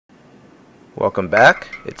Welcome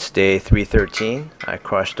back. It's day 313. I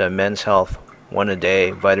crushed a Men's Health 1 a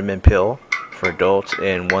day vitamin pill for adults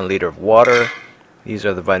in 1 liter of water. These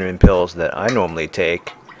are the vitamin pills that I normally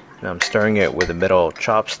take, and I'm stirring it with a metal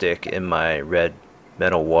chopstick in my red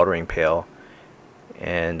metal watering pail,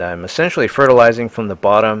 and I'm essentially fertilizing from the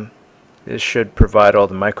bottom. This should provide all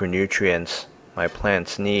the micronutrients my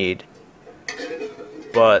plants need,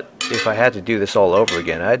 but if I had to do this all over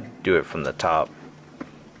again, I'd do it from the top,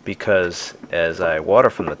 because as I water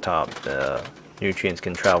from the top, the nutrients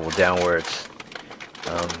can travel downwards.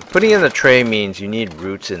 Putting in the tray means you need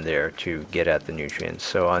roots in there to get at the nutrients.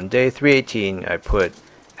 So on day 318, I put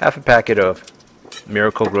half a packet of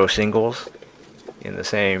Miracle Gro singles in the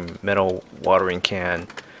same metal watering can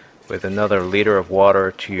with another liter of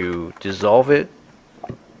water to dissolve it.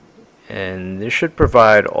 And this should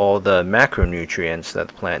provide all the macronutrients that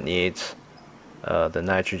the plant needs. The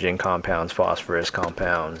nitrogen compounds, phosphorus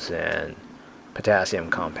compounds, and potassium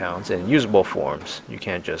compounds in usable forms. You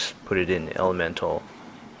can't just put it in elemental,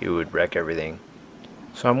 you would wreck everything.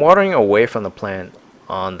 So I'm watering away from the plant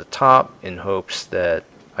on the top in hopes that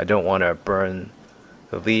I don't want to burn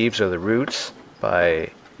the leaves or the roots by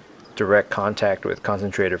direct contact with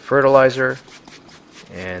concentrated fertilizer.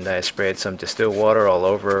 And I sprayed some distilled water all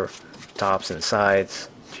over tops and sides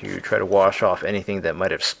to try to wash off anything that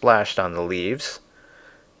might have splashed on the leaves.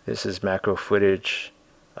 This is macro footage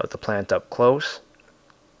of the plant up close.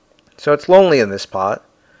 So it's lonely in this pot.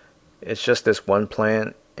 It's just this one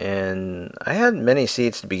plant, and I had many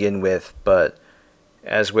seeds to begin with, but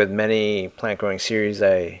as with many plant growing series,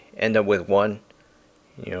 I end up with one,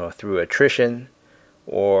 through attrition,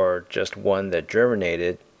 or just one that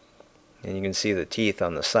germinated. And you can see the teeth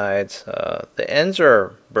on the sides. The ends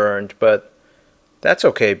are burned, but that's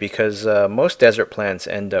okay, because most desert plants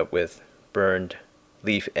end up with burned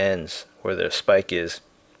leaf ends where the spike is.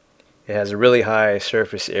 It has a really high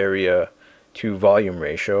surface area to volume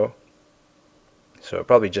ratio, so it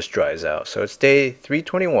probably just dries out. So it's day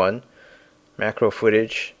 321, macro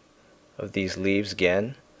footage of these leaves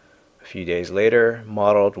again. A few days later,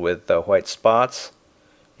 mottled with the white spots,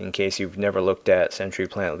 in case you've never looked at century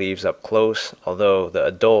plant leaves up close, although the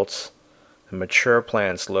adults, the mature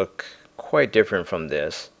plants, look quite different from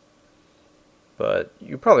this. But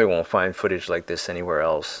you probably won't find footage like this anywhere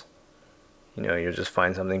else. You'll just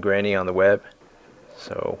find something grainy on the web.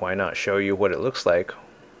 So why not show you what it looks like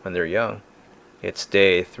when they're young? It's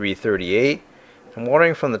day 338. I'm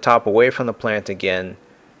watering from the top away from the plant again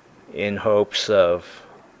in hopes of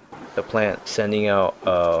the plant sending out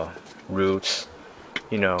roots,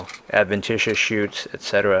 adventitious shoots,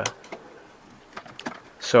 etc.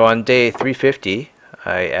 So on day 350,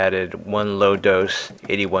 I added 1 low dose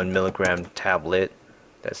 81 milligram tablet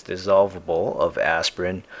that's dissolvable of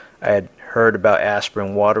aspirin. I had heard about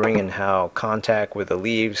aspirin watering and how contact with the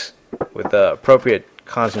leaves with the appropriate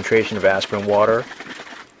concentration of aspirin water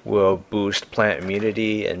will boost plant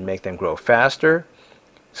immunity and make them grow faster.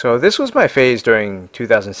 So this was my phase during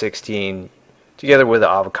 2016, together with the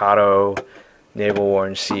avocado, navel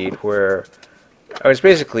orange seed, where I was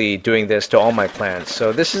basically doing this to all my plants.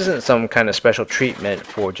 So this isn't some kind of special treatment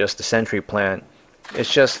for just the century plant.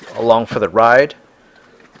 It's just along for the ride.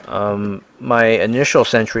 My initial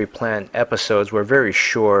century plant episodes were very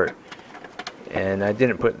short, and I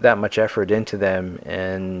didn't put that much effort into them.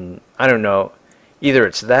 And I don't know, either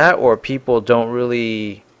it's that or people don't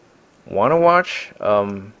really want to watch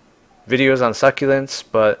videos on succulents.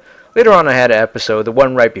 But later on I had an episode, the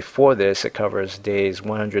one right before this, it covers days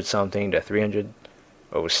 100 something to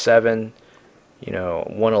 307,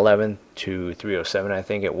 111 to 307 I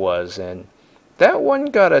think it was, and that one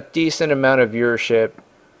got a decent amount of viewership.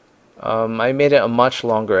 I made it a much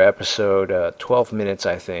longer episode, 12 minutes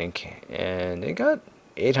I think, and it got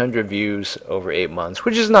 800 views over 8 months,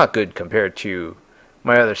 which is not good compared to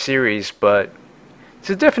my other series, but it's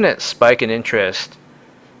a definite spike in interest,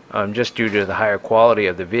 just due to the higher quality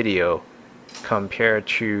of the video compared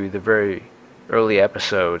to the very early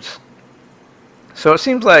episodes. So it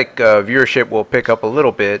seems like viewership will pick up a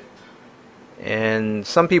little bit, and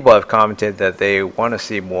some people have commented that they want to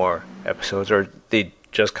see more episodes, or they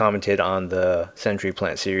just commented on the century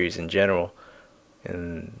plant series in general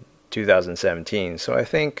in 2017. So I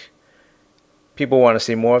think people want to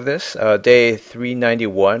see more of this. Day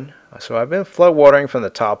 391. So I've been flood watering from the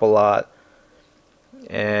top a lot,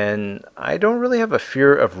 and I don't really have a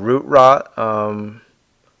fear of root rot.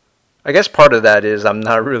 I guess part of that is I'm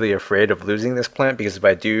not really afraid of losing this plant, because if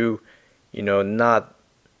I do, not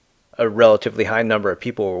a relatively high number of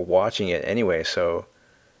people are watching it anyway, so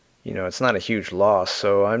it's not a huge loss.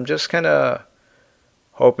 So I'm just kind of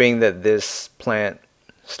hoping that this plant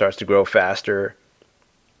starts to grow faster,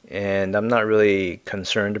 and I'm not really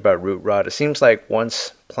concerned about root rot. It seems like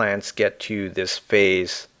once plants get to this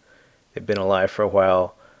phase, they've been alive for a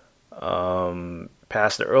while,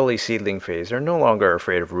 past the early seedling phase, they're no longer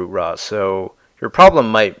afraid of root rot. So your problem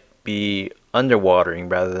might be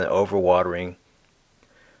underwatering rather than overwatering.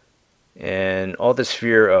 And all this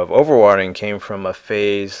fear of overwatering came from a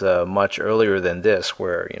phase much earlier than this,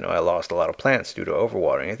 where I lost a lot of plants due to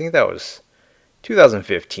overwatering. I think that was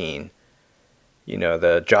 2015.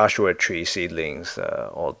 The Joshua tree seedlings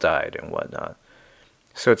all died and whatnot.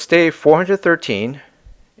 So it's day 413,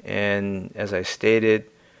 and as I stated,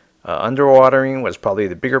 underwatering was probably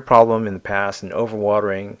the bigger problem in the past, and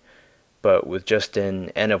overwatering. But with just an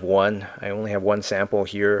N of 1, I only have one sample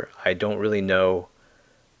here. I don't really know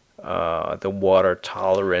the water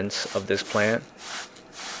tolerance of this plant.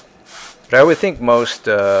 But I would think most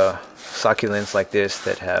succulents like this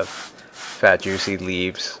that have fat, juicy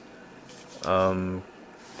leaves,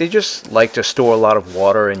 they just like to store a lot of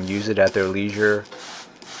water and use it at their leisure.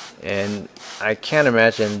 And I can't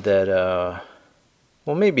imagine that,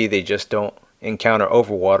 well, maybe they just don't encounter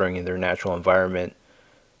overwatering in their natural environment.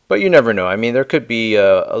 But you never know. I mean, there could be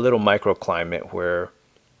a little microclimate where,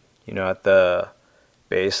 at the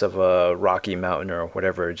base of a rocky mountain or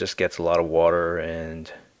whatever, it just gets a lot of water,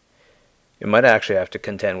 and it might actually have to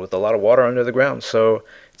contend with a lot of water under the ground. So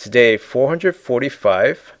it's day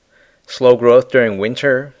 445, slow growth during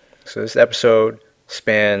winter. So this episode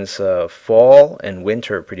spans fall and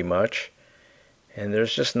winter pretty much, and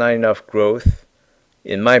there's just not enough growth,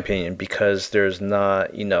 in my opinion, because there's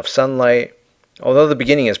not enough sunlight. Although the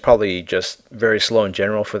beginning is probably just very slow in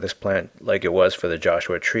general for this plant, like it was for the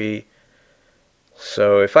Joshua tree.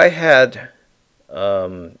 So if I had,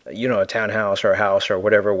 a townhouse or a house or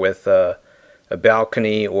whatever with a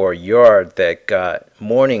balcony or yard that got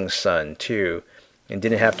morning sun too, and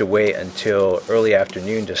didn't have to wait until early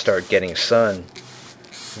afternoon to start getting sun,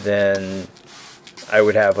 then I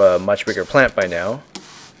would have a much bigger plant by now.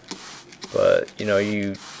 But,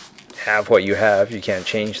 you have what you have. You can't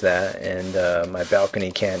change that, and my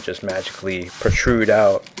balcony can't just magically protrude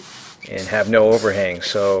out and have no overhang.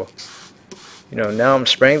 So now I'm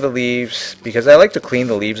spraying the leaves because I like to clean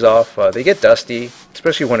the leaves off. They get dusty,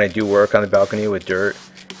 especially when I do work on the balcony with dirt.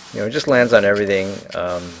 It just lands on everything,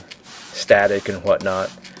 static and whatnot.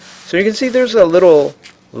 So you can see there's a little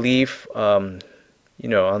leaf on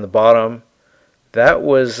the bottom. That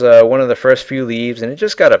was one of the first few leaves, and it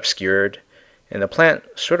just got obscured, and the plant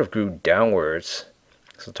sort of grew downwards.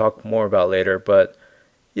 So I'll talk more about later. But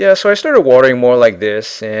yeah, so I started watering more like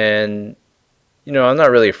this, and I'm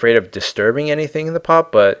not really afraid of disturbing anything in the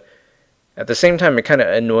pot, but at the same time, it kind of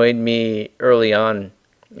annoyed me early on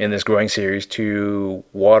in this growing series to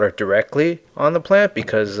water directly on the plant,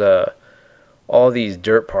 because all these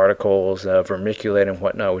dirt particles, vermiculite and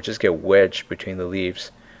whatnot, would just get wedged between the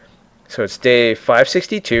leaves. So it's day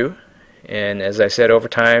 562, and as I said, over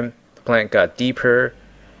time, the plant got deeper,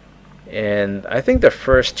 and I think the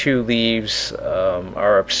first two leaves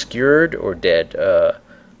are obscured or dead.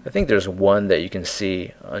 I think there's one that you can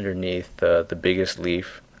see underneath the biggest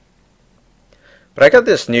leaf. But I got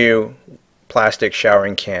this new plastic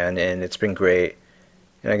showering can, and it's been great.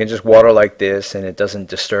 And I can just water like this, and it doesn't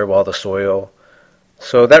disturb all the soil.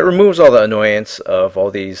 So that removes all the annoyance of all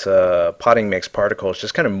these potting mix particles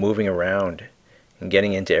just kind of moving around and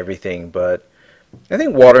getting into everything. But I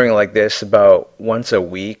think watering like this about once a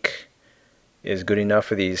week is good enough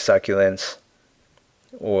for these succulents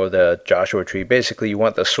or the Joshua tree. Basically, you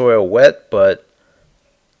want the soil wet, but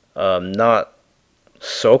not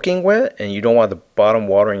soaking wet, and you don't want the bottom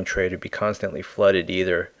watering tray to be constantly flooded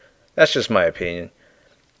either. That's just my opinion.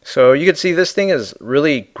 So you can see this thing is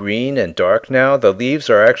really green and dark now. The leaves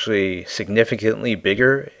are actually significantly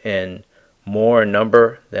bigger and more in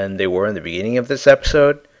number than they were in the beginning of this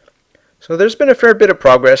episode. So there's been a fair bit of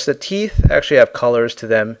progress. The teeth actually have colors to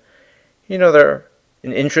them. They're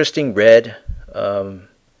an interesting red,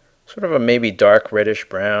 sort of a maybe dark reddish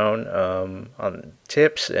brown on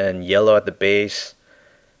tips and yellow at the base.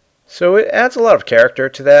 So it adds a lot of character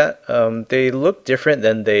to that. They look different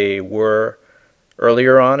than they were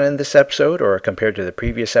earlier on in this episode, or compared to the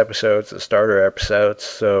previous episodes, the starter episodes.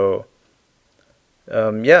 So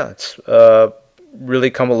yeah, it's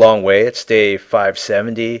really come a long way. It's day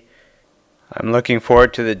 570. I'm looking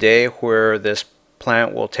forward to the day where this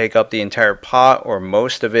plant will take up the entire pot or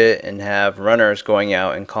most of it, and have runners going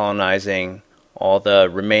out and colonizing all the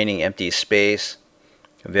remaining empty space,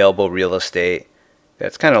 available real estate.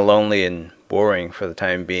 That's kind of lonely and boring for the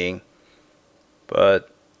time being.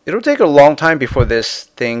 But it'll take a long time before this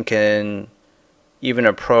thing can even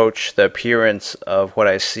approach the appearance of what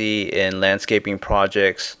I see in landscaping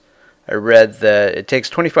projects. I read that it takes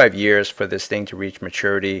 25 years for this thing to reach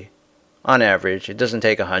maturity on average. It doesn't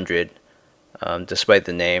take 100, despite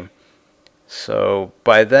the name. So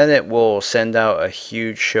by then it will send out a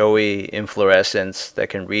huge showy inflorescence that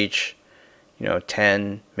can reach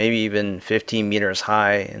 10, maybe even 15 meters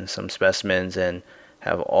high in some specimens, and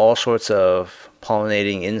have all sorts of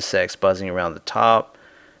pollinating insects buzzing around the top.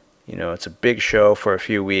 It's a big show for a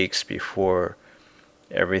few weeks before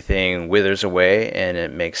everything withers away and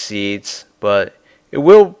it makes seeds, but it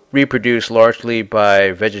will reproduce largely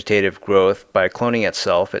by vegetative growth. By cloning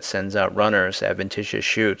itself, it sends out runners, adventitious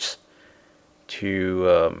shoots,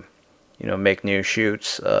 to make new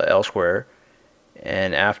shoots elsewhere.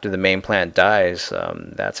 And after the main plant dies,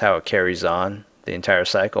 that's how it carries on the entire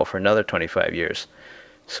cycle for another 25 years.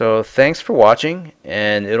 So thanks for watching,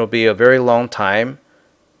 and it'll be a very long time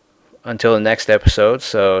until the next episode,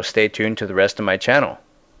 so stay tuned to the rest of my channel.